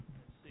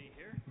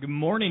Good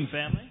morning,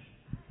 family.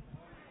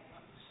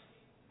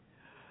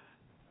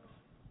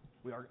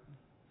 We are.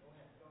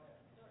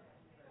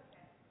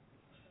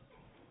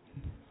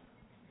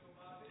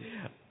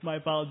 My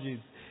apologies.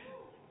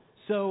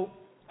 So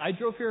I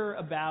drove here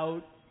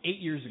about 8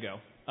 years ago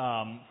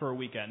for a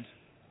weekend,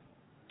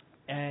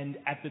 and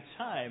at the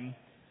time,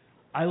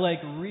 I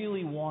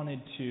really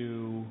wanted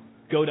to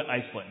go to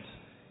Iceland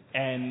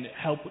and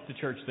help with the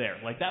church there.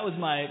 That was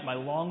my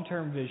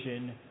long-term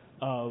vision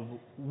of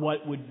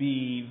what would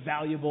be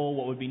valuable,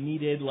 what would be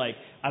needed.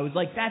 I was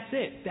that's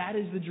it. That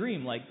is the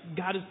dream.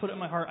 God has put it in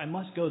my heart. I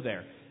must go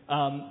there.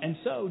 And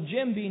so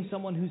Jim, being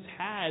someone who's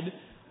had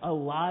a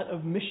lot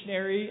of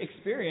missionary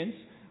experience,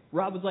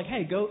 Rob was like,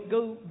 hey,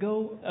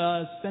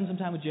 go spend some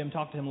time with Jim,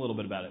 talk to him a little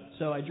bit about it.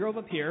 So I drove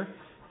up here,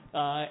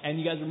 and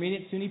you guys were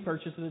meeting at SUNY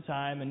Purchase at the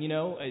time, and,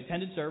 I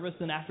attended service,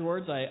 and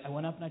afterwards I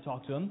went up and I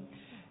talked to him,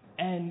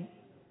 and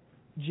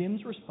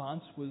Jim's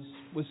response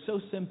was so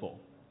simple.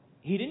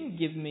 He didn't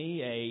give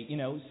me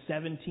a,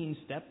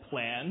 17-step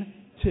plan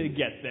to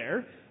get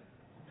there.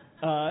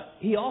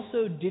 He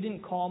also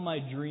didn't call my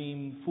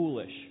dream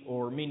foolish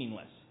or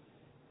meaningless.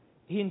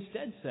 He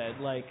instead said,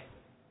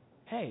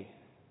 hey,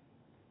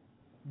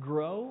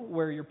 grow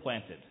where you're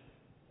planted.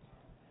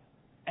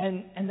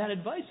 And that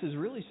advice has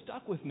really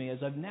stuck with me as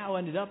I've now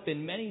ended up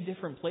in many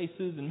different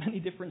places and many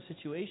different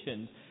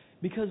situations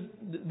because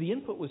the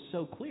input was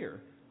so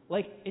clear.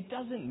 It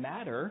doesn't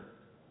matter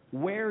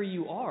where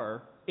you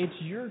are. It's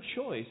your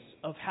choice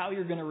of how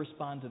you're going to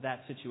respond to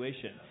that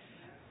situation.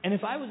 And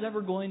if I was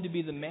ever going to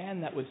be the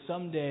man that would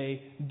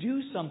someday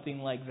do something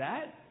like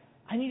that,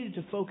 I needed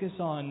to focus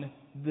on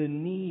the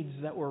needs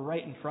that were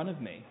right in front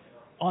of me,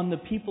 on the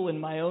people in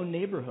my own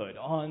neighborhood,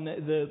 on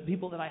the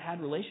people that I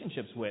had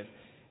relationships with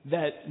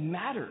that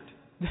mattered,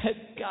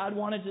 that God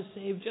wanted to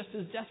save just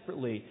as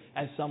desperately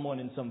as someone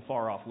in some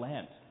far-off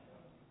land.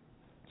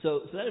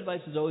 So that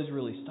advice has always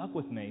really stuck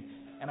with me,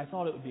 and I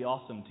thought it would be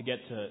awesome to get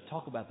to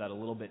talk about that a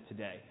little bit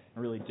today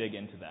and really dig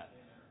into that.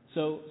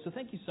 So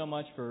thank you so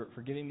much for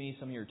giving me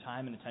some of your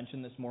time and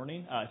attention this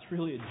morning. It's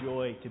really a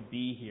joy to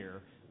be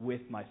here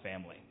with my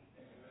family.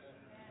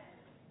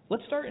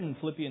 Let's start in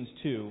Philippians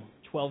 2,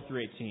 12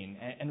 through 18,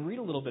 and read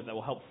a little bit that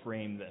will help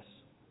frame this.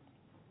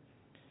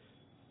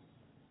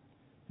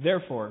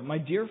 Therefore, my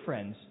dear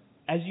friends,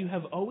 as you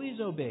have always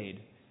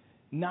obeyed,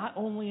 not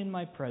only in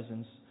my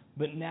presence,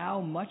 but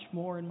now much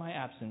more in my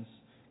absence,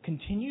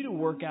 continue to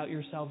work out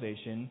your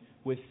salvation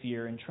with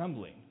fear and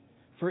trembling.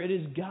 For it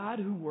is God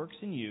who works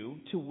in you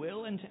to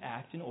will and to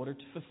act in order to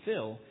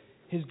fulfill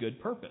His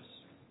good purpose.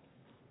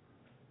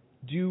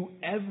 Do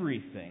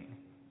everything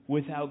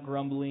without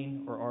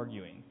grumbling or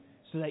arguing,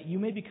 so that you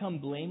may become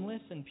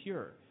blameless and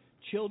pure,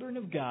 children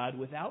of God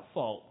without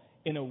fault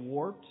in a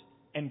warped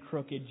and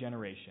crooked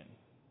generation.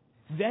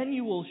 Then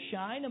you will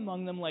shine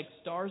among them like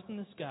stars in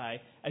the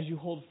sky as you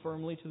hold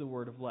firmly to the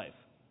word of life.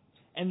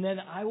 And then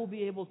I will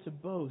be able to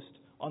boast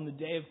on the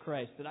day of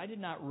Christ that I did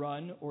not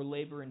run or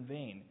labor in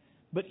vain.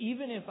 But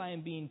even if I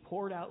am being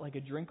poured out like a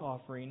drink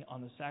offering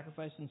on the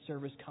sacrifice and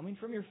service coming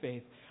from your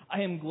faith,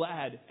 I am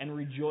glad and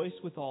rejoice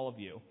with all of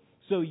you.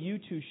 So you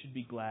too should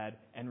be glad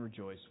and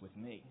rejoice with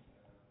me.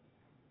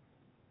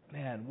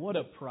 Man, what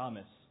a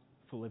promise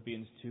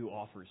Philippians 2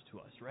 offers to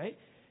us, right?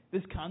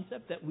 This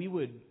concept that we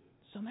would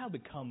somehow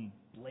become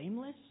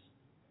blameless,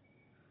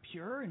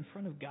 pure in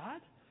front of God,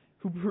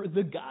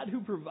 the God who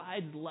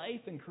provides life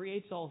and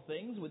creates all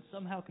things would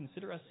somehow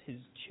consider us His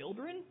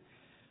children.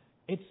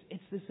 It's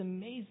this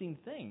amazing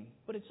thing,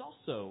 but it's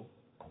also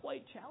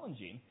quite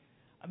challenging.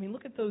 I mean,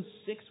 look at those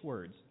 6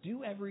 words.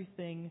 Do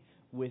everything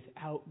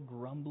without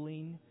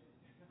grumbling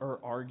or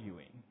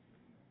arguing.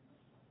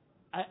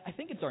 I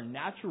think it's our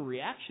natural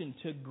reaction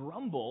to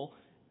grumble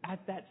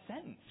at that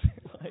sentence.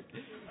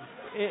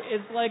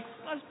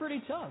 That's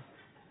pretty tough.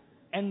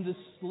 And the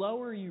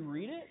slower you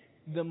read it,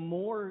 the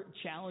more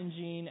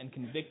challenging and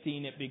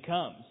convicting it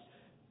becomes.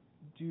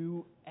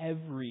 Do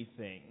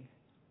everything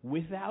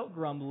without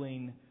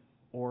grumbling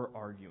or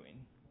arguing.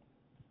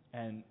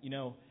 And,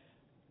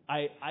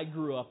 I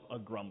grew up a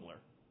grumbler.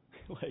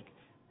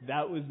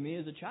 That was me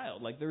as a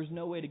child. There's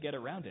no way to get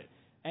around it.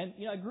 And,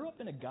 I grew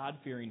up in a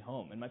God-fearing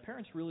home, and my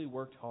parents really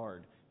worked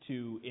hard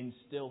to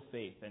instill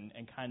faith and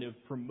kind of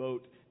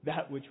promote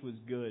that which was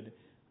good.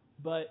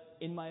 But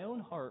in my own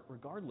heart,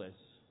 regardless,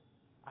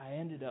 I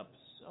ended up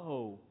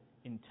so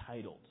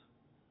entitled.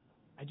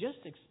 I just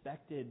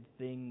expected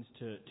things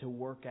to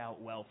work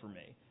out well for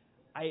me.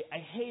 I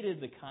hated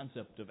the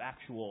concept of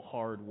actual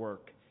hard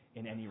work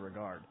in any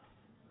regard.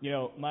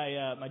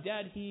 My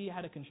dad, he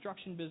had a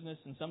construction business,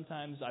 and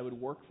sometimes I would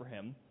work for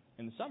him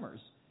in the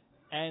summers.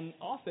 And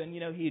often,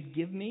 he'd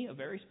give me a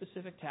very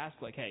specific task,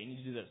 hey, you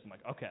need to do this. I'm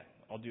like, okay,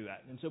 I'll do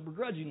that. And so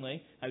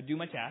begrudgingly, I would do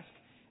my task,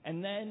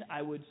 and then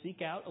I would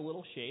seek out a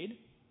little shade,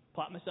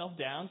 plop myself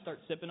down,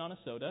 start sipping on a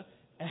soda,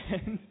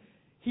 and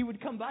he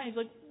would come by and he's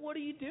like, what are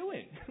you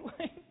doing?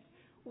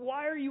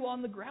 Why are you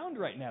on the ground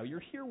right now?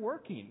 You're here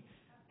working.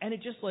 And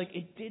it just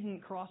it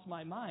didn't cross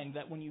my mind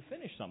that when you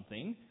finish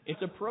something,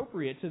 it's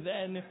appropriate to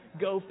then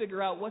go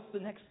figure out what's the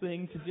next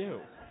thing to do.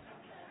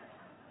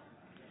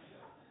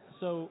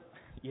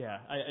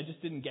 I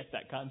just didn't get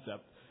that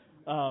concept.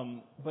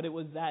 But it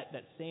was that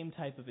same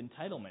type of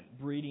entitlement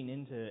breeding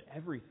into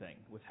everything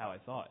with how I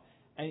thought.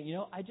 And,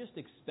 I just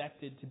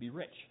expected to be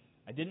rich.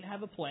 I didn't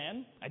have a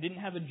plan. I didn't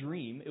have a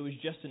dream. It was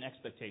just an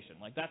expectation.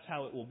 Like, that's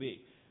how it will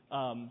be.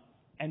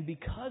 And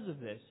because of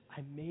this,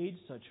 I made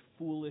such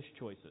foolish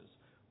choices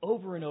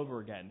over and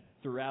over again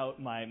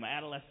throughout my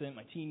adolescent,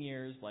 my teen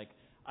years. Like,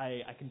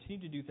 I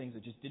continued to do things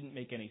that just didn't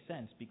make any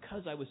sense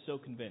because I was so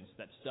convinced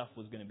that stuff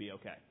was going to be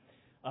okay.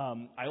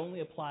 I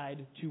only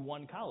applied to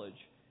one college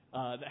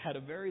that had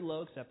a very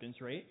low acceptance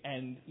rate,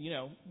 and,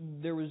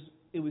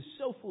 it was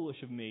so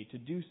foolish of me to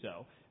do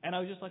so. And I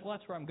was just like, well,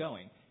 that's where I'm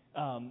going.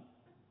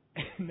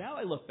 Now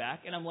I look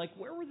back and I'm like,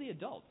 where were the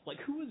adults? Like,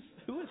 who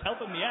was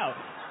helping me out?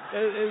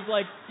 It was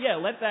like, yeah,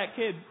 let that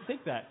kid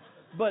think that.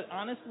 But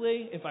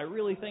honestly, if I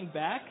really think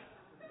back,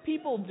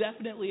 people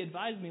definitely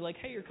advised me, like,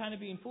 hey, you're kind of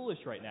being foolish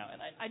right now.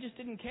 And I just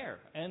didn't care.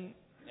 And,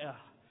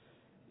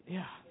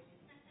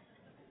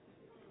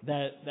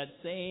 that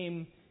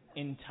same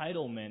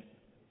entitlement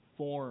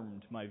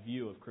formed my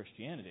view of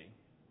Christianity.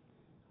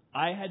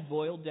 I had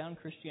boiled down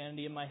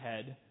Christianity in my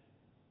head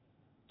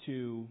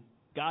to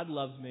God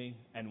loves me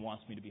and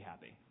wants me to be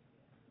happy.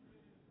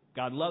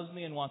 God loves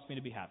me and wants me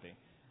to be happy.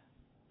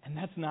 And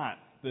that's not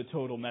the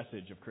total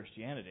message of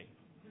Christianity.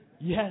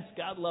 Yes,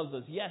 God loves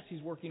us. Yes,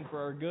 He's working for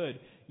our good.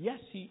 Yes,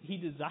 He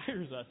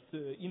desires us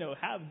to,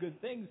 have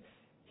good things.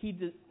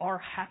 Our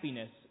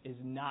happiness is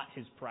not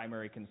His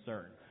primary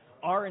concern.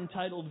 Our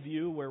entitled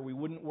view where we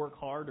wouldn't work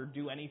hard or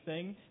do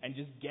anything and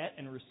just get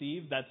and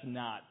receive, that's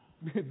not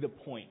the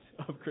point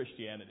of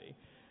Christianity.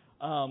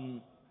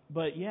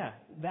 But yeah,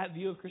 that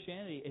view of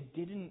Christianity, it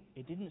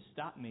didn't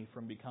stop me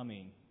from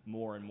becoming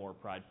more and more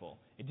prideful.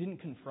 It didn't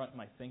confront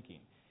my thinking.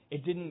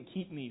 It didn't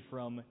keep me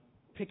from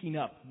picking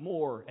up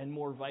more and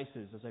more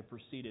vices as I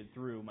proceeded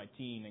through my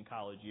teen and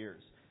college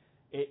years.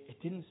 It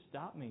didn't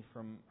stop me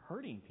from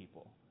hurting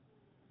people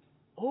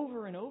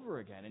over and over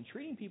again and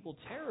treating people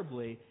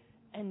terribly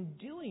and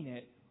doing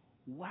it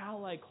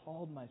while I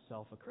called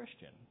myself a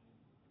Christian.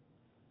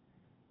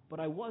 But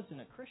I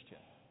wasn't a Christian.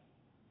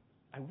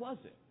 I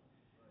wasn't.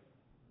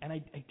 And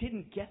I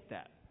didn't get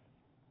that.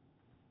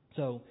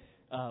 So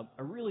I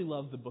really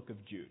love the book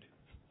of Jude.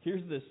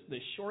 Here's this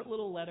short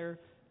little letter,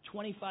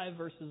 25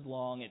 verses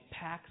long. It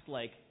packs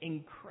like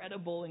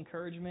incredible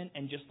encouragement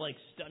and just like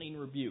stunning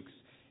rebukes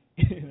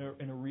in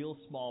a real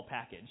small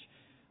package.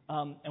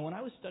 And when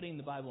I was studying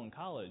the Bible in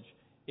college,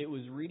 it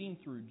was reading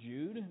through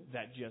Jude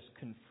that just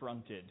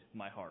confronted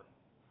my heart.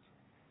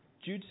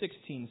 Jude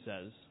 16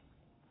 says,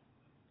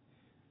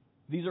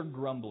 "These are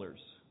grumblers,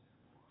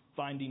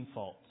 finding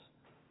fault,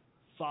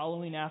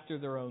 following after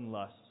their own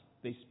lusts.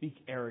 They speak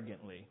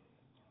arrogantly,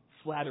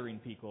 flattering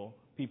people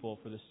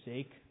for the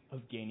sake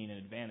of gaining an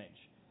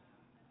advantage."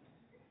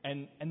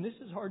 And this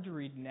is hard to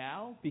read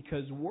now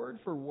because word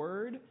for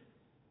word,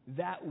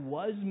 that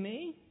was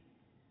me,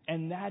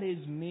 and that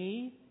is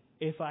me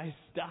if I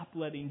stop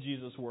letting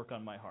Jesus work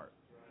on my heart.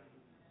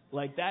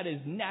 Like, that is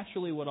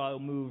naturally what I'll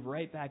move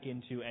right back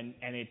into, and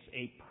it's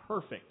a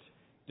perfect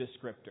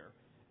descriptor.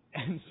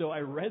 And so I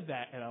read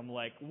that, and I'm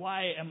like,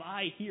 why am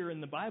I here in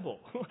the Bible?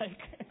 Like,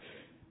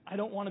 I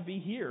don't want to be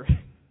here.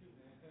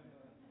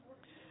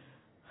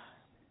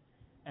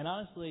 And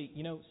honestly,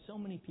 so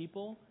many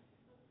people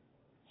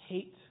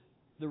hate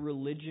the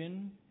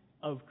religion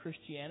of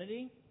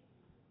Christianity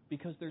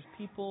because there's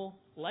people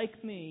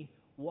like me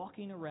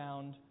walking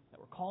around that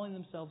were calling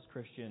themselves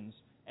Christians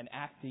and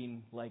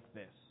acting like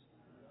this.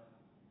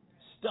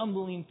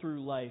 Stumbling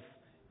through life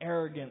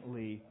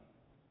arrogantly,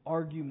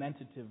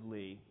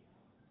 argumentatively,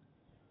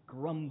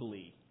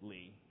 grumblily.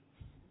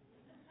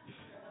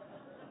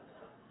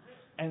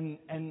 And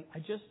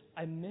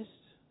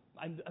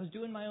I was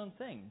doing my own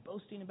thing,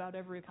 boasting about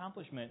every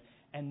accomplishment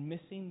and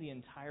missing the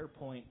entire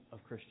point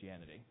of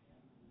Christianity.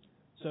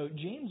 So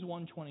James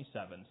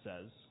 1:27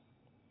 says,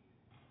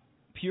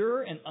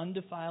 "Pure and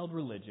undefiled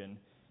religion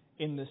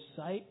in the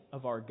sight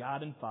of our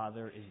God and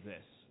Father is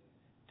this,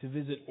 to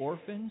visit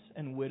orphans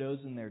and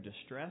widows in their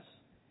distress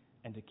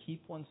and to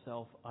keep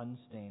oneself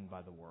unstained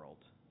by the world."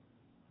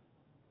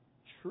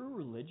 True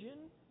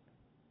religion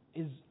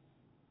is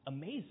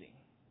amazing.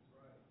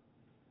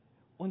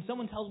 When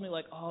someone tells me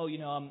like, "Oh,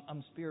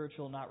 I'm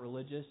spiritual, not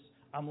religious,"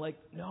 I'm like,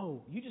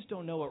 no, you just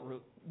don't know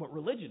what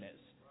religion is.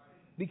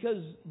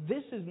 Because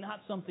this is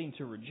not something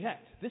to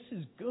reject. This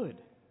is good.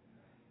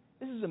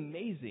 This is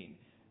amazing.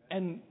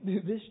 And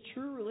this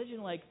true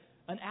religion, like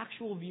an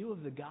actual view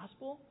of the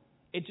gospel,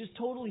 it just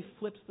totally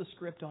flips the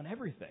script on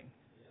everything.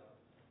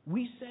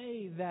 We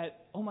say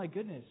that, oh my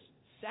goodness,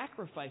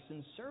 sacrifice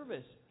and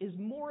service is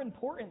more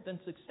important than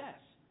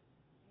success.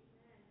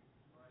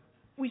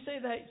 We say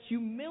that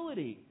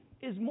humility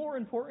is more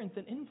important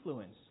than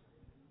influence.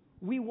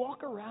 We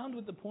walk around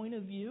with the point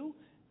of view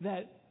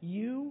that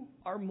you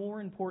are more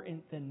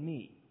important than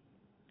me.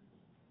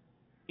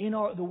 In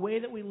the way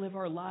that we live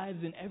our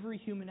lives, in every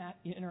human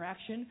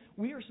interaction,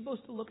 we are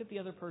supposed to look at the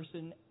other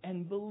person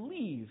and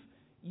believe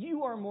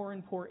you are more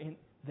important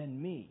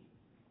than me.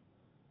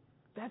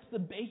 That's the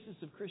basis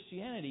of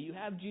Christianity. You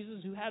have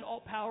Jesus, who had all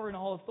power and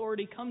all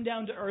authority, come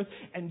down to earth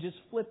and just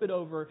flip it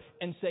over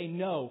and say,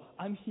 no,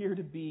 I'm here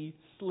to be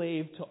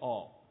slave to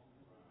all.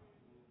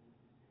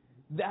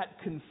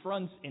 That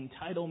confronts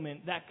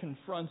entitlement. That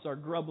confronts our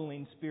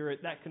grumbling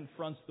spirit. That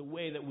confronts the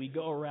way that we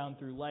go around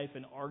through life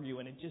and argue.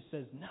 And it just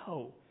says,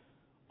 no,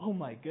 oh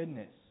my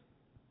goodness,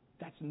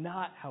 that's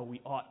not how we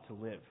ought to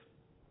live.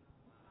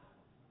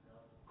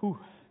 Whew.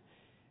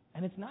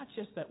 And it's not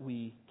just that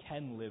we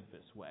can live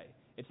this way.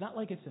 It's not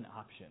like it's an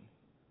option.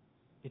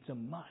 It's a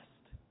must.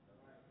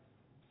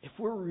 If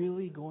we're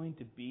really going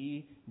to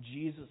be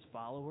Jesus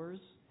followers,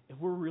 if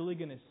we're really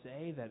going to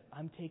say that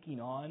I'm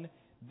taking on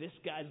this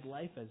guy's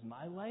life as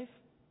my life,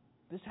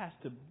 this has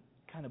to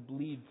kind of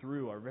bleed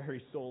through our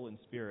very soul and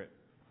spirit.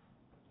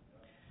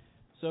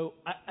 So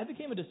I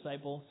became a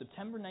disciple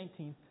September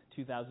 19th,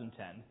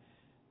 2010.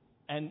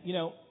 And,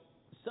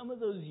 some of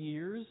those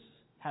years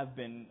have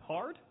been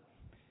hard.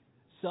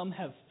 Some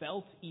have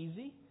felt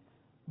easy.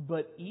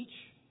 But each,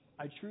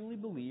 I truly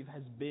believe,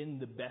 has been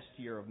the best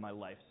year of my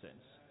life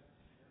since.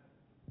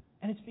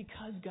 And it's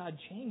because God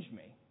changed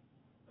me.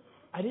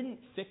 I didn't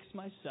fix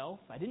myself.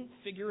 I didn't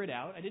figure it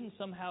out. I didn't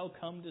somehow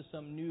come to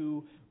some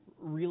new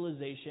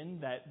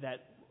realization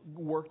that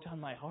worked on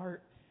my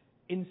heart.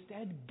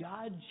 Instead,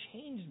 God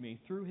changed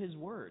me through His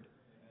Word,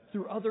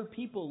 through other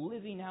people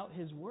living out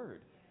His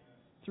Word,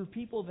 through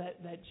people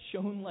that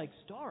shone like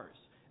stars,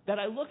 that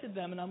I looked at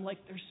them and I'm like,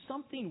 there's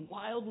something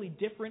wildly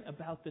different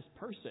about this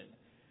person.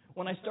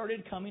 When I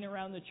started coming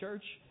around the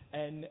church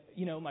and,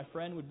 my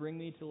friend would bring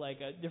me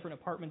to different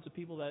apartments of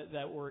people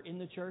that were in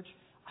the church,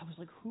 I was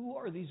like, who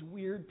are these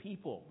weird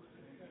people?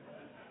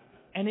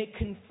 And it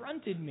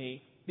confronted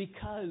me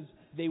because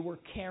they were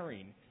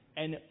caring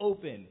and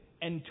open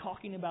and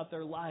talking about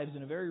their lives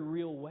in a very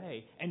real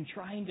way and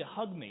trying to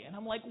hug me. And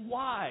I'm like,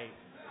 why?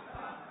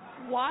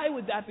 Why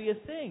would that be a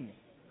thing?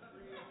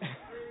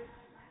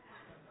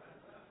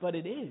 But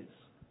it is.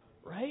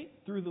 Right?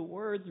 Through the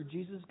Word, through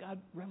Jesus,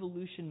 God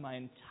revolutionized my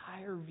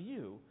entire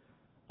view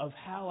of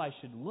how I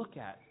should look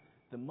at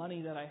the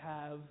money that I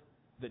have,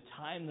 the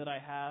time that I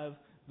have,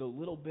 the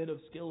little bit of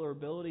skill or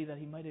ability that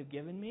He might have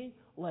given me.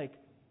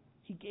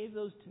 He gave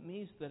those to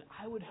me so that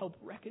I would help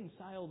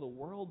reconcile the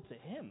world to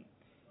Him.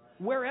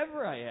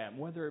 Wherever I am,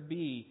 whether it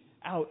be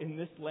out in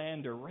this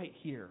land or right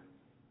here.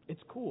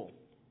 It's cool.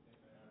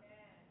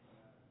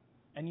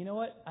 And you know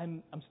what?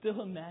 I'm still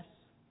a mess,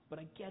 but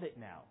I get it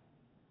now.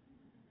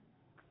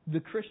 The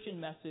Christian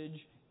message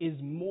is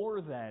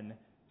more than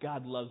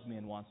God loves me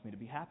and wants me to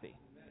be happy.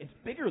 It's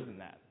bigger than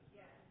that.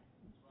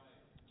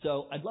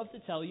 So I'd love to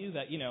tell you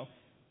that,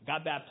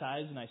 got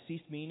baptized and I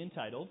ceased being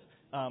entitled,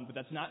 but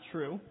that's not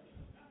true.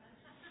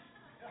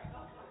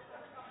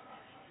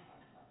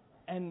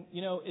 And,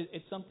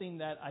 it's something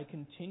that I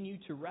continue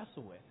to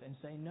wrestle with and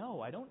say,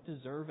 no, I don't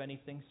deserve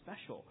anything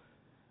special.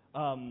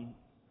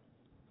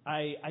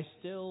 I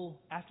still,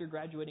 after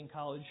graduating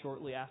college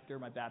shortly after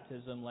my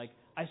baptism,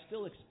 I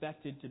still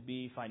expected to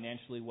be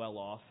financially well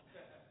off.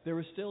 There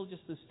was still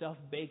just this stuff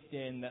baked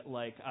in that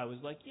I was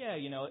like, yeah,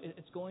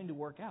 it's going to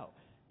work out.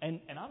 And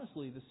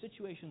honestly, the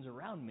situations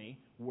around me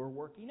were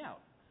working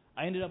out.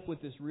 I ended up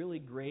with this really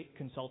great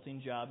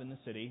consulting job in the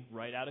city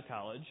right out of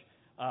college.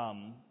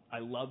 I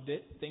loved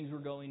it. Things were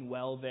going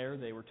well there.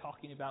 They were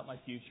talking about my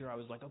future. I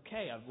was like,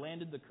 okay, I've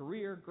landed the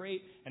career,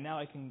 great, and now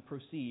I can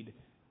proceed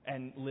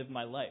and live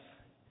my life.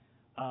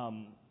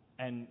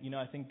 And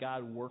I think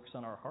God works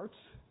on our hearts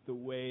the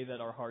way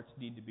that our hearts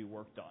need to be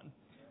worked on.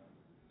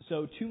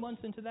 So 2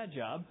 months into that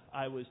job,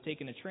 I was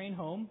taking a train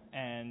home,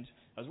 and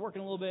I was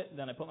working a little bit.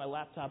 Then I put my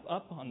laptop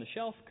up on the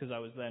shelf because I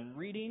was then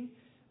reading.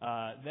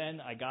 Then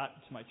I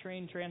got to my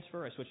train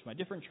transfer. I switched to my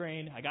different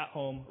train. I got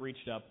home,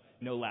 reached up,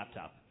 no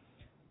laptop.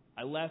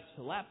 I left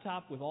the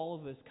laptop with all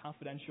of this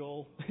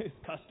confidential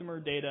customer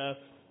data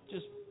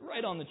just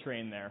right on the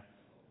train there.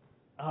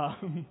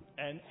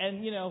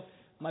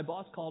 My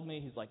boss called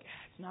me. He's like,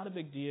 it's not a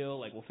big deal.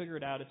 We'll figure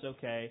it out. It's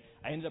okay.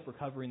 I ended up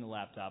recovering the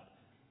laptop.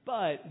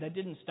 But that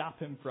didn't stop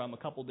him from a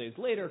couple days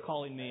later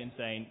calling me and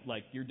saying,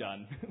 you're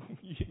done.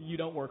 You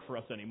don't work for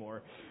us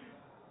anymore.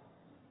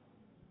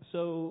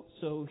 So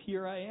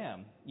here I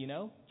am,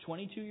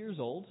 22 years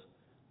old,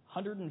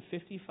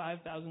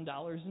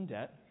 $155,000 in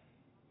debt,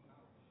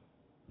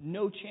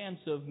 no chance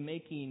of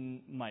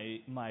making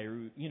my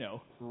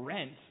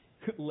rent,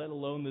 let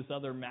alone this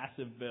other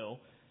massive bill,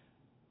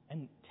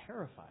 and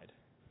terrified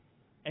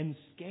and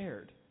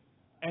scared.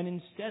 And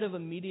instead of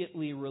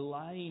immediately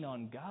relying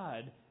on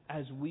God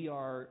as we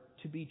are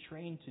to be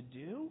trained to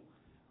do,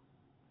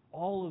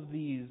 all of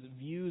these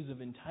views of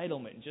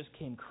entitlement just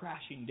came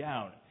crashing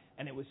down.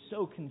 And it was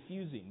so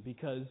confusing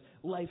because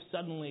life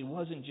suddenly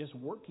wasn't just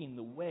working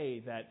the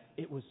way that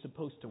it was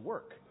supposed to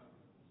work.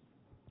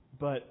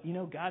 But,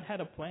 God had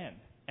a plan.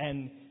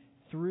 And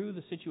through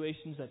the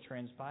situations that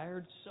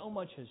transpired, so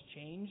much has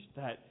changed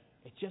that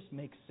it just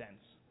makes sense.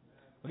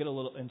 We'll get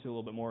into a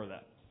little bit more of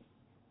that.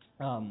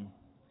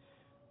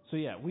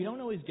 We don't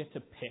always get to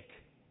pick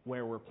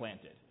where we're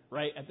planted,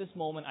 right? At this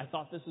moment, I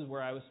thought this is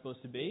where I was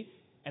supposed to be,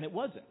 and it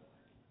wasn't.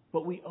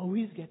 But we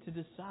always get to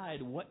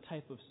decide what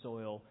type of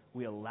soil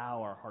we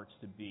allow our hearts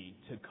to be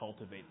to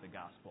cultivate the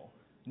gospel.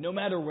 No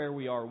matter where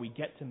we are, we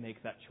get to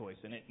make that choice,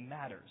 and it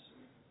matters.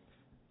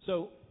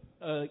 So,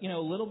 a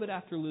little bit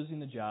after losing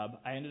the job,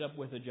 I ended up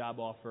with a job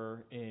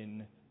offer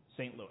in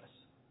St. Louis.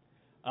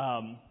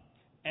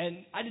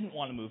 And I didn't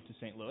want to move to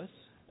St. Louis,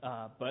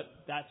 but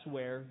that's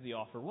where the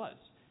offer was.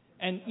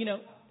 And,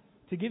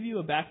 to give you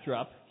a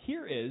backdrop,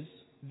 here is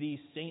the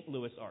St.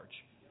 Louis Arch.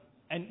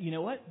 And you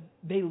know what?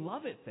 They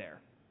love it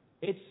there.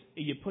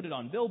 You put it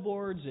on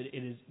billboards.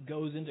 It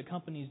goes into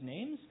companies'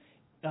 names.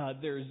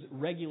 There's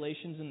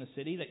regulations in the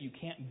city that you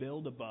can't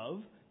build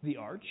above the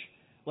arch.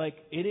 Like,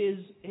 it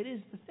is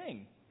the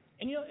thing.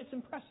 And, it's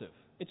impressive.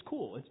 It's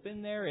cool. It's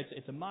been there.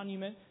 It's a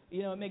monument.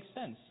 It makes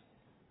sense.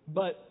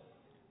 But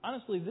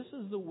honestly, this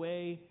is the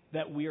way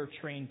that we are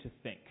trained to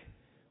think.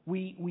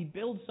 We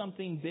build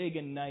something big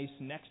and nice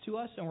next to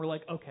us, and we're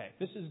like, okay,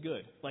 this is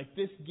good. Like,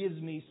 this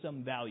gives me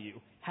some value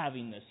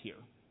having this here.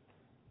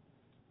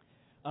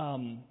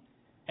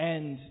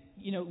 And,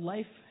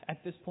 life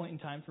at this point in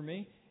time for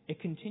me, it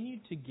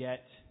continued to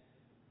get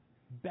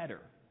better.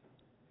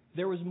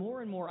 There was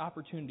more and more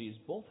opportunities,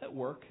 both at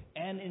work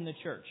and in the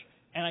church.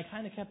 And I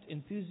kind of kept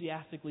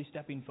enthusiastically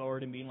stepping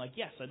forward and being like,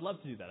 yes, I'd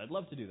love to do that. I'd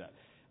love to do that.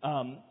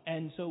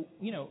 And so,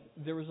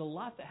 there was a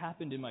lot that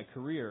happened in my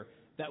career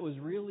that was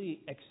really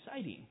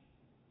exciting.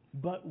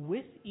 But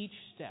with each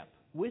step,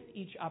 with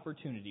each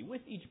opportunity,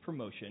 with each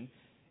promotion,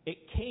 it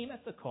came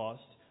at the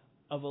cost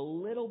of a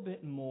little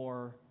bit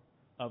more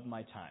of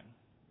my time,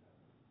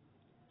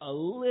 a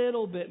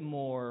little bit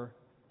more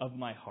of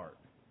my heart,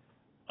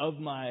 of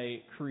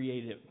my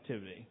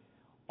creativity.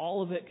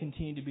 All of it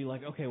continued to be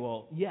like, okay,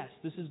 well, yes,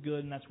 this is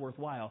good and that's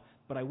worthwhile,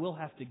 but I will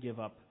have to give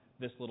up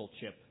this little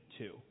chip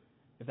too,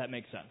 if that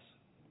makes sense.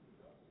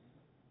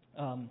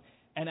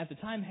 And at the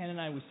time, Hannah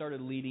and I, we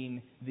started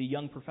leading the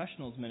Young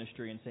Professionals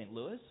Ministry in St.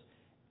 Louis,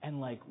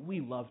 and we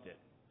loved it.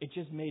 It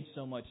just made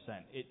so much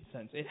sense.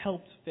 It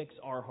helped fix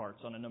our hearts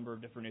on a number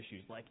of different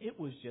issues. It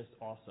was just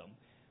awesome.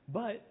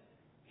 But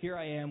here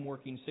I am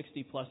working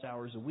 60-plus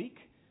hours a week,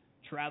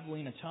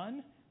 traveling a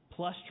ton,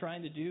 plus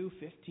trying to do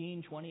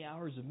 15, 20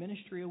 hours of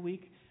ministry a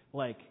week.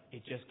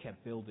 It just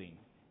kept building.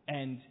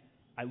 And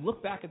I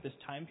look back at this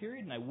time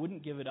period, and I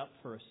wouldn't give it up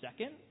for a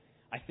second.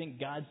 I think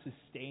God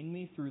sustained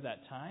me through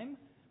that time,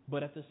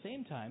 but at the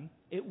same time,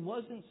 it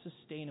wasn't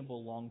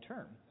sustainable long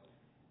term.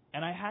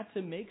 And I had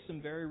to make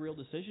some very real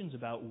decisions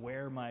about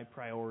where my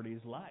priorities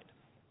lied.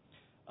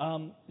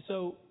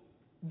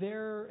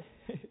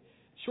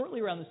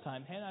 Shortly around this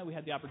time, Hannah and I, we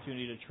had the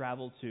opportunity to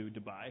travel to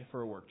Dubai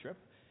for a work trip.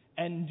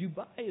 And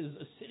Dubai is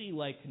a city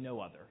like no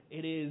other.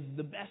 It is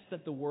the best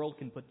that the world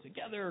can put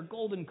together,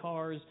 golden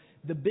cars,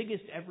 the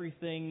biggest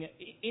everything,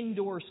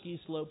 indoor ski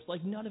slopes.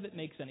 None of it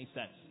makes any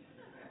sense.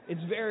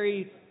 It's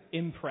very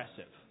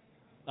impressive.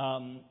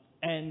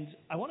 And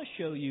I want to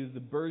show you the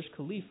Burj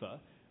Khalifa,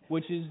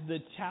 which is the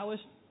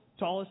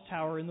tallest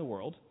tower in the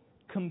world,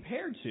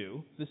 compared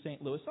to the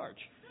St. Louis Arch.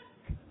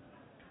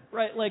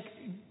 Right?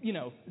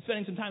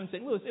 Spending some time in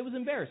St. Louis, it was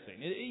embarrassing.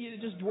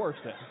 It just dwarfs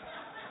it.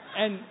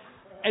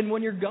 And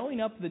when you're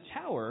going up the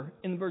tower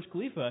in the Burj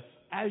Khalifa,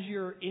 as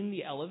you're in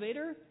the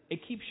elevator, it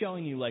keeps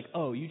showing you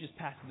oh, you just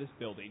passed this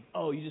building.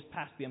 Oh, you just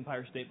passed the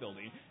Empire State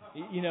Building.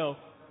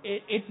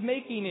 It's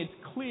making it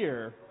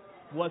clear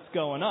what's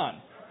going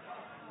on.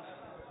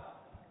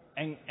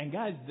 And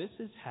guys, this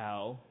is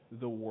how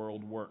the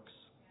world works.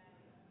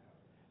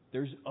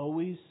 There's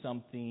always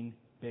something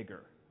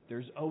bigger.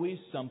 There's always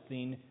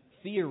something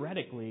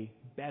theoretically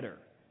better.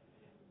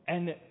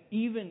 And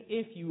even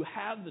if you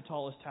have the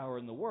tallest tower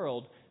in the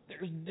world,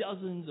 there's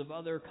dozens of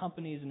other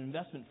companies and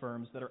investment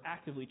firms that are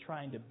actively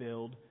trying to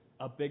build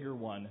a bigger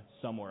one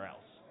somewhere else.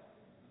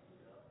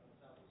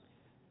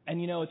 And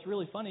it's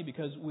really funny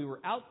because we were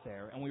out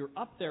there and we were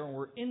up there and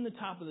we're in the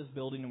top of this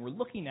building and we're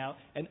looking out,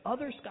 and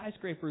other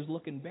skyscrapers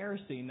look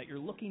embarrassing that you're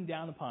looking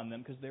down upon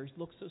them because they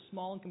look so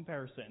small in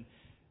comparison.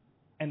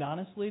 And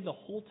honestly, the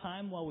whole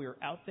time while we were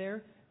out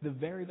there, the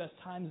very best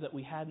times that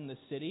we had in the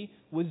city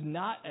was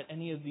not at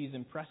any of these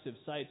impressive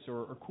sights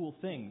or cool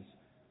things.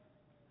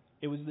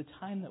 It was the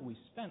time that we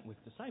spent with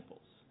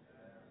disciples.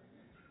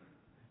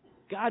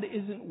 God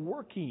isn't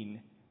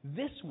working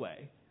this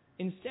way.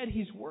 Instead,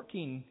 He's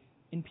working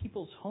in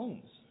people's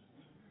homes,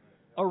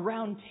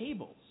 around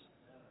tables.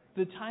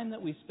 The time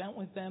that we spent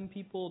with them,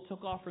 people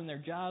took off from their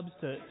jobs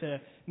to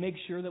make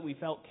sure that we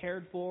felt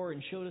cared for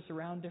and showed us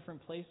around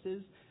different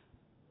places.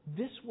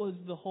 This was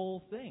the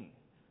whole thing.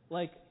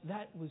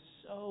 That was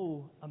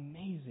so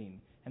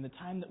amazing. And the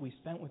time that we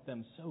spent with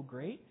them so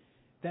great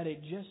that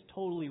it just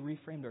totally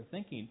reframed our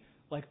thinking.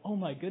 Oh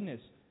my goodness,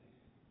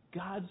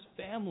 God's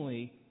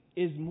family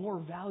is more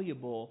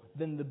valuable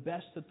than the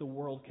best that the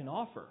world can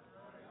offer.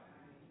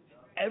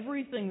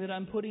 Everything that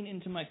I'm putting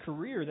into my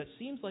career that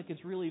seems like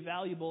it's really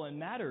valuable and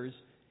matters,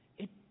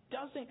 it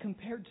doesn't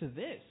compare to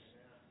this.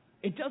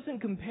 It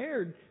doesn't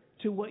compare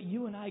to what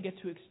you and I get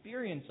to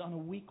experience on a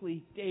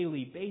weekly,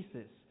 daily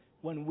basis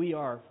when we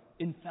are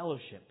in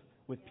fellowship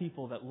with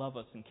people that love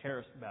us and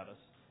care about us.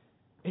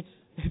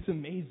 It's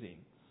amazing.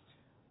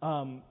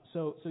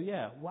 So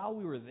yeah, while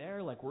we were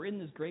there, like, we're in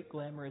this great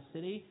glamorous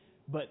city,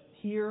 but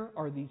here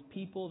are these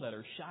people that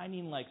are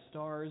shining like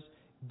stars,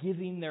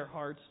 giving their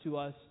hearts to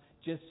us,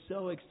 just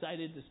so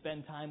excited to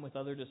spend time with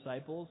other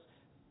disciples,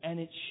 and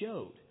it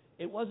showed.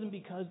 It wasn't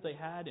because they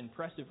had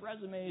impressive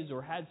resumes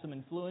or had some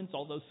influence,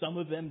 although some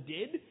of them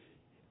did.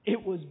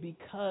 It was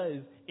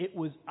because it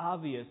was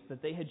obvious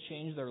that they had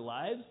changed their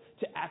lives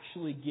to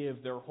actually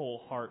give their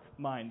whole heart,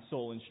 mind,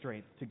 soul, and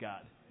strength to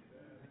God.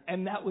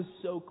 And that was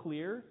so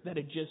clear that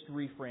it just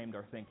reframed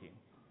our thinking.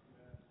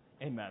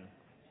 Amen.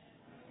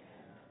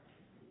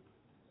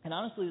 And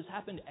honestly, this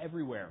happened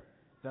everywhere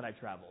that I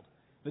traveled.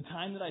 The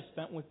time that I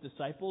spent with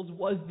disciples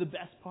was the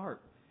best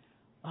part.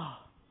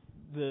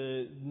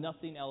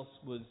 Nothing else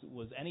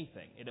was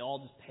anything. It all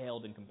just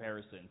paled in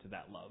comparison to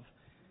that love.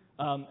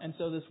 And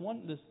so this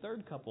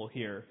third couple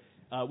here,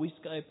 we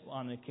Skype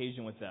on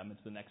occasion with them.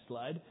 It's the next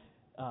slide.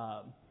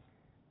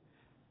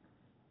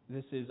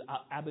 This is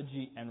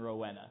Abhijit and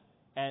Rowena.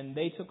 And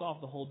they took off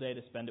the whole day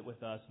to spend it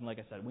with us. And like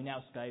I said, we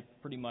now Skype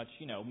pretty much,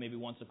 maybe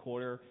once a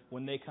quarter.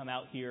 When they come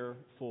out here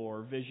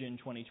for Vision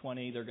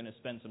 2020, they're going to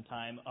spend some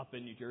time up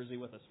in New Jersey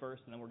with us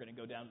first, and then we're going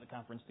to go down to the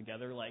conference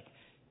together. Like,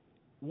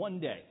 one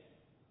day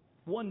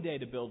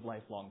to build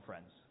lifelong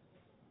friends.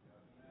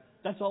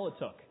 That's all it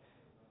took.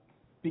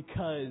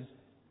 Because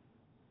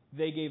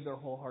they gave their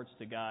whole hearts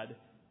to God,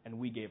 and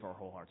we gave our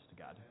whole hearts to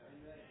God.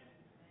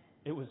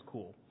 It was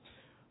cool.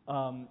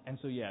 And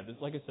so, yeah,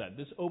 like I said,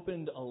 this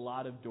opened a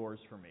lot of doors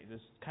for me.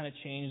 This kind of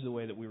changed the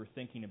way that we were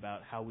thinking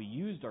about how we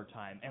used our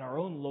time in our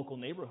own local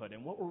neighborhood,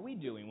 and what were we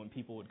doing when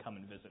people would come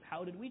and visit?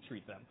 How did we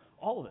treat them?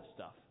 All of this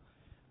stuff.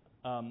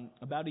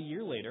 About a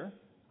year later,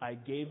 I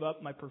gave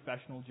up my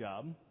professional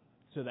job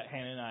so that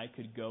Hannah and I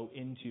could go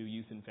into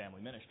youth and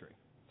family ministry.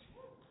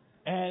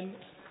 And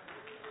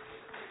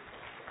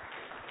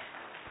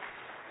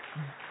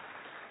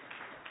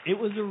it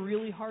was a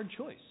really hard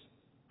choice.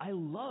 I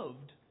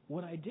loved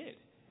what I did.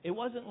 It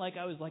wasn't like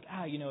I was like,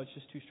 it's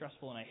just too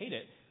stressful and I hate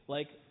it.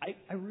 Like,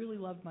 I really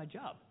loved my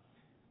job.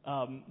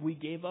 We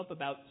gave up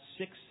about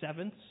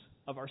 6/7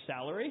 of our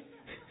salary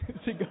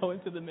to go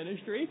into the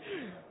ministry.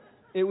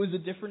 It was a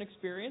different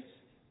experience.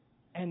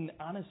 And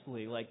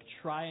honestly,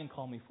 try and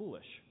call me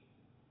foolish.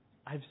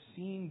 I've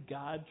seen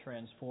God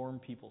transform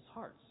people's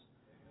hearts.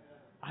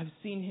 I've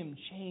seen Him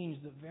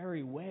change the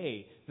very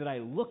way that I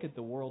look at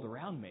the world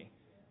around me.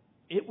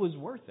 It was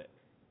worth it,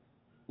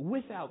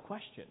 without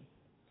question.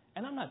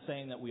 And I'm not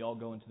saying that we all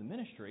go into the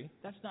ministry.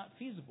 That's not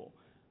feasible.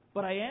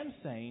 But I am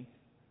saying,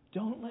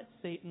 don't let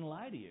Satan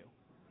lie to you.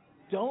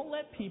 Don't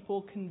let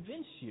people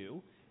convince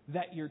you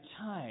that your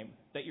time,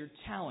 that your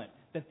talent,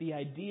 that the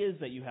ideas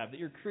that you have, that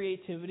your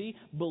creativity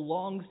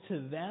belongs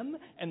to them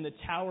and the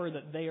tower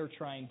that they are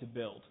trying to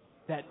build.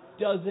 That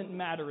doesn't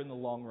matter in the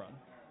long run.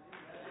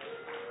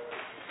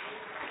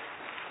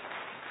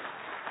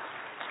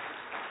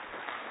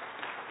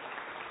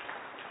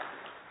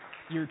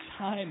 Your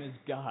time is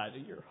God.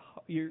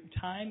 Your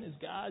time is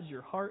God's.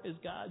 Your heart is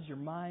God's. Your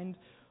mind,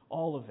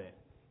 all of it.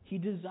 He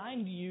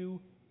designed you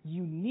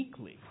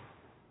uniquely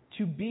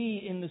to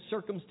be in the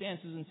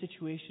circumstances and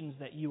situations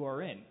that you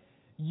are in.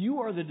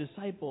 You are the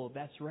disciple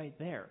that's right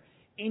there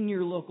in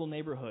your local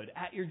neighborhood,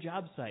 at your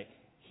job site.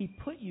 He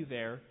put you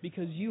there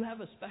because you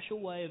have a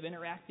special way of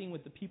interacting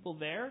with the people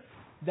there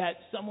that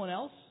someone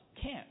else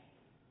can't.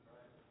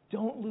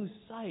 Don't lose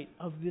sight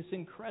of this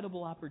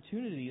incredible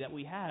opportunity that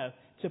we have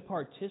to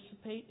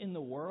participate in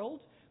the world,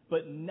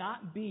 but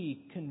not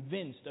be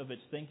convinced of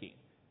its thinking.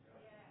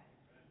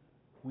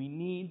 We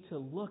need to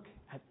look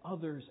at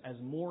others as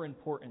more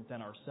important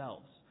than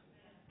ourselves,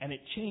 and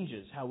it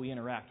changes how we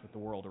interact with the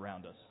world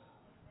around us.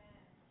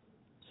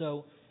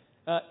 So,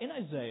 in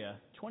Isaiah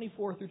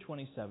 24 through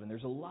 27,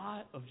 there's a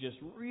lot of just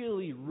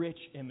really rich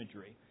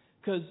imagery,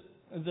 because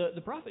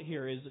the prophet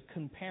here is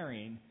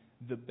comparing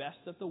the best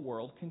that the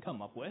world can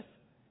come up with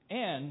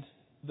and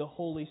the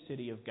holy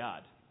city of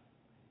God.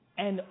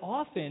 And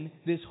often,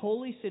 this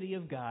holy city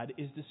of God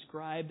is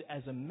described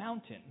as a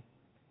mountain.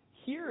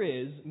 Here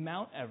is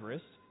Mount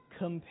Everest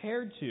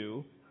compared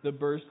to the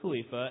Burj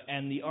Khalifa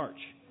and the Arch.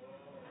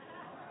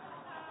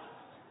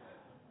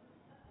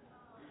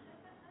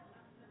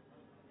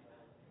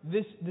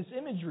 This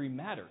imagery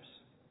matters.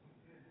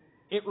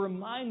 It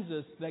reminds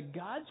us that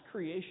God's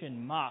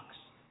creation mocks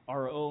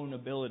our own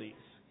abilities.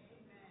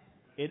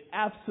 It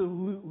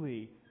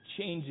absolutely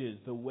changes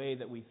the way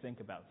that we think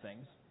about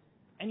things.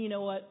 And you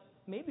know what?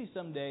 Maybe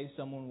someday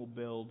someone will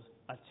build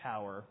a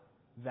tower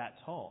that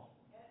tall.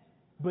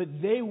 But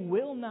they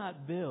will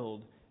not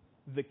build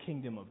the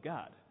kingdom of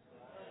God.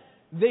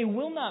 They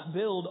will not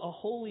build a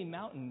holy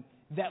mountain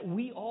that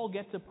we all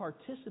get to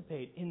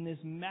participate in, this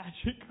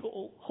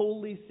magical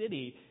holy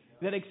city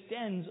that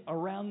extends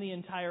around the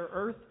entire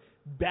earth,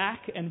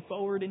 back and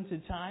forward into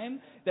time,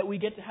 that we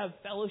get to have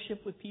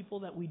fellowship with people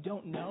that we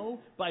don't know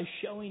by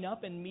showing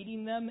up and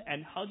meeting them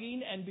and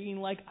hugging and being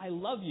like, I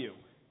love you.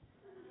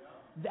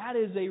 That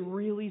is a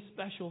really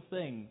special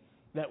thing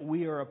that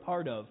we are a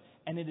part of,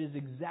 and it is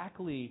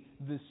exactly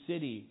the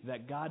city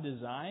that God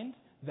designed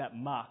that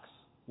mocks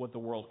what the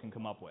world can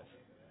come up with.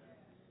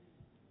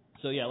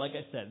 So yeah, like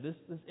I said,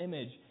 this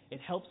image, it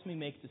helps me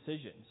make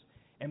decisions.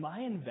 Am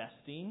I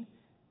investing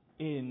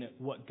in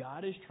what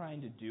God is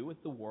trying to do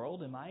with the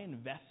world? Am I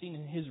investing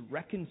in His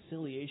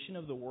reconciliation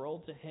of the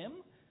world to Him?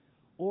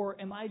 Or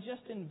am I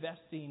just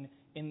investing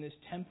in this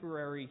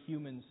temporary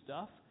human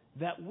stuff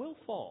that will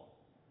fall,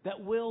 that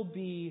will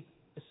be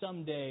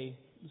someday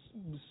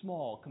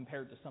small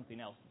compared to something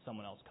else that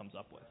someone else comes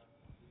up with?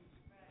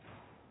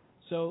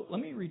 So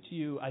let me read to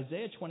you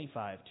Isaiah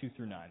 25, 2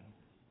 through 9.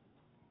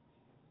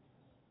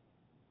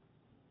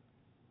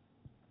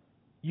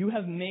 You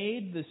have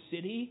made the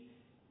city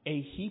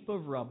a heap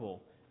of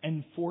rubble,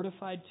 and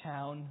fortified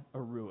town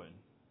a ruin.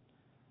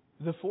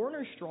 The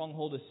foreigner's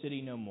stronghold a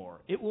city no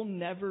more. It will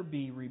never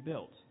be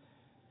rebuilt.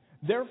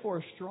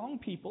 Therefore, strong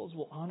peoples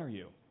will honor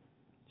you.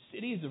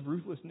 Cities of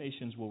ruthless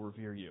nations will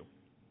revere you.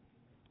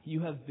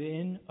 You have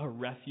been a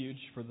refuge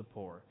for the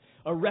poor,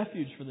 a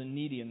refuge for the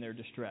needy in their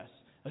distress,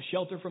 a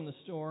shelter from the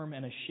storm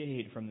and a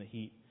shade from the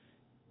heat.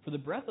 For the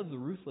breath of the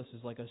ruthless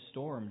is like a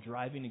storm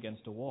driving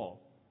against a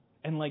wall,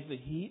 and like the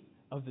heat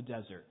of the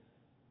desert.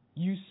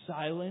 You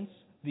silence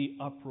the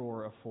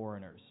uproar of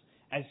foreigners,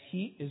 as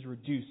heat is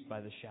reduced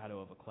by the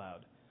shadow of a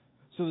cloud.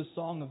 So the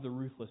song of the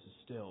ruthless is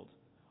stilled.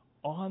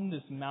 On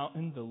this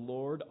mountain the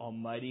Lord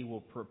Almighty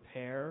will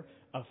prepare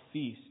a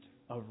feast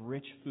of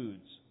rich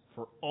foods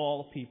for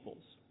all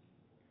peoples,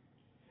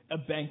 a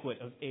banquet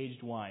of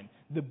aged wine,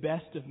 the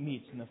best of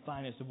meats and the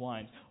finest of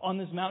wines. On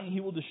this mountain He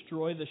will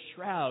destroy the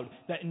shroud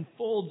that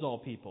enfolds all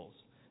peoples,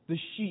 the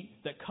sheet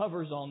that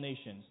covers all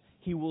nations.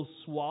 He will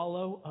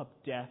swallow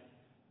up death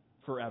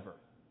forever.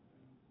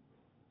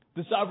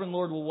 The sovereign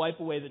Lord will wipe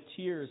away the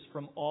tears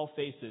from all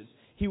faces.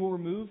 He will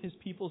remove His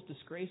people's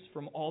disgrace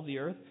from all the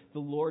earth. The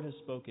Lord has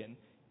spoken.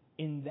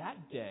 In that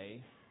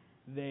day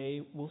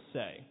they will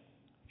say,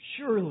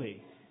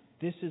 surely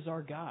this is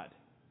our God.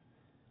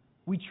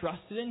 We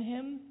trusted in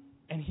Him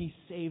and He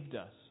saved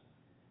us.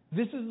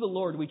 This is the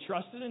Lord. We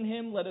trusted in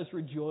Him. Let us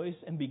rejoice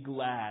and be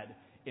glad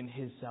in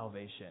His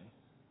salvation.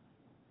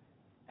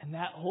 And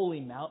that holy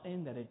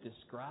mountain that it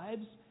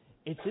describes,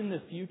 it's in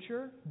the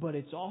future, but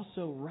it's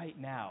also right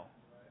now.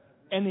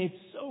 And it's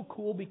so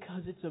cool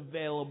because it's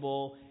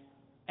available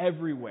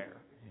everywhere.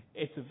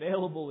 It's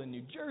available in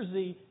New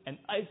Jersey and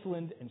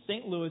Iceland and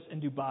St. Louis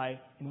and Dubai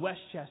and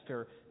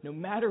Westchester. No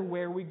matter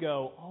where we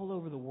go, all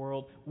over the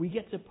world, we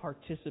get to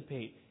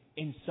participate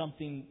in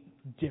something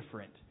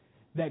different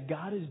that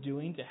God is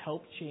doing to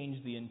help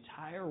change the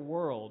entire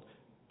world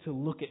to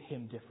look at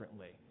Him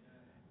differently.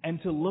 And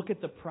to look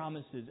at the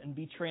promises and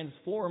be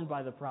transformed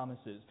by the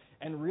promises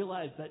and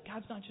realize that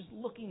God's not just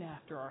looking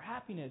after our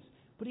happiness,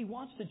 but He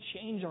wants to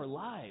change our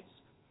lives.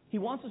 He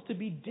wants us to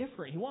be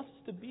different. He wants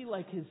us to be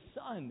like His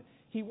Son.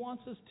 He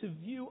wants us to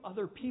view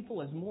other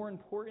people as more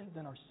important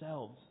than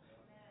ourselves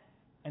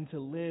and to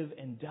live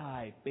and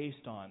die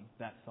based on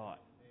that thought.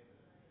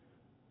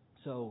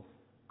 So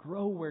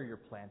grow where you're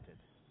planted.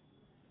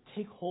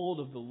 Take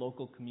hold of the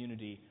local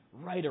community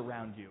right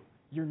around you,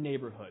 your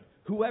neighborhood,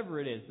 whoever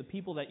it is, the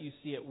people that you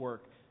see at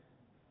work.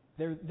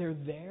 They're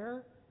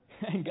there,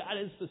 and God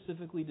has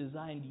specifically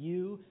designed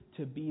you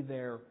to be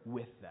there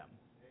with them.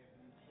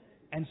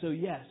 And so,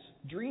 yes,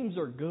 dreams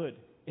are good.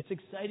 It's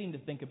exciting to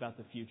think about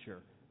the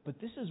future, but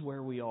this is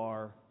where we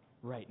are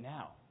right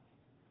now.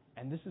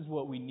 And this is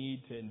what we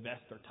need to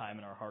invest our time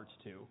and our hearts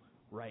to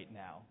right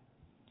now.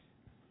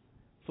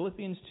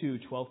 Philippians 2,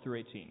 12 through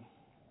 18.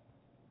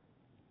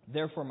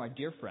 Therefore, my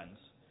dear friends,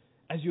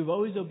 as you have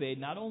always obeyed,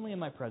 not only in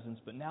my presence,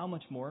 but now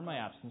much more in my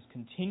absence,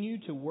 continue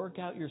to work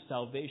out your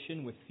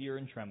salvation with fear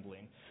and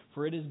trembling.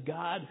 For it is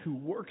God who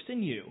works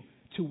in you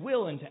to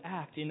will and to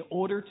act in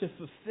order to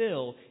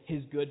fulfill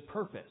His good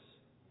purpose.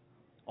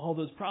 All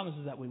those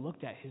promises that we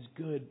looked at, His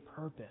good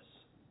purpose.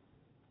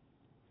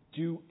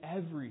 Do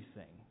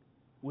everything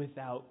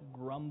without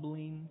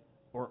grumbling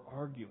or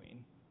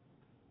arguing.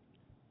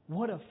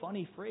 What a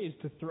funny phrase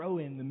to throw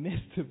in the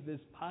midst of this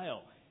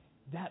pile.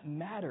 That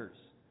matters.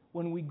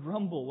 When we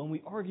grumble, when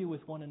we argue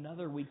with one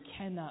another, we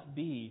cannot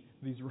be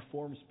these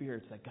reformed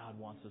spirits that God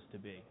wants us to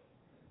be.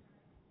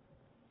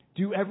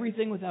 Do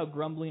everything without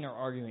grumbling or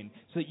arguing,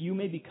 so that you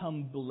may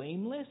become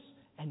blameless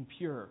and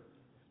pure,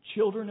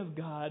 children of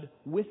God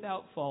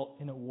without fault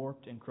in a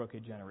warped and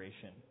crooked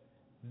generation.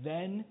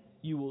 Then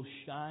you will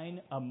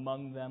shine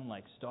among them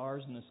like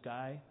stars in the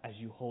sky as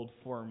you hold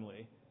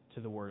firmly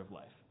to the word of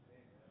life.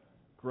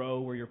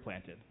 Grow where you're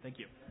planted. Thank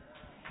you.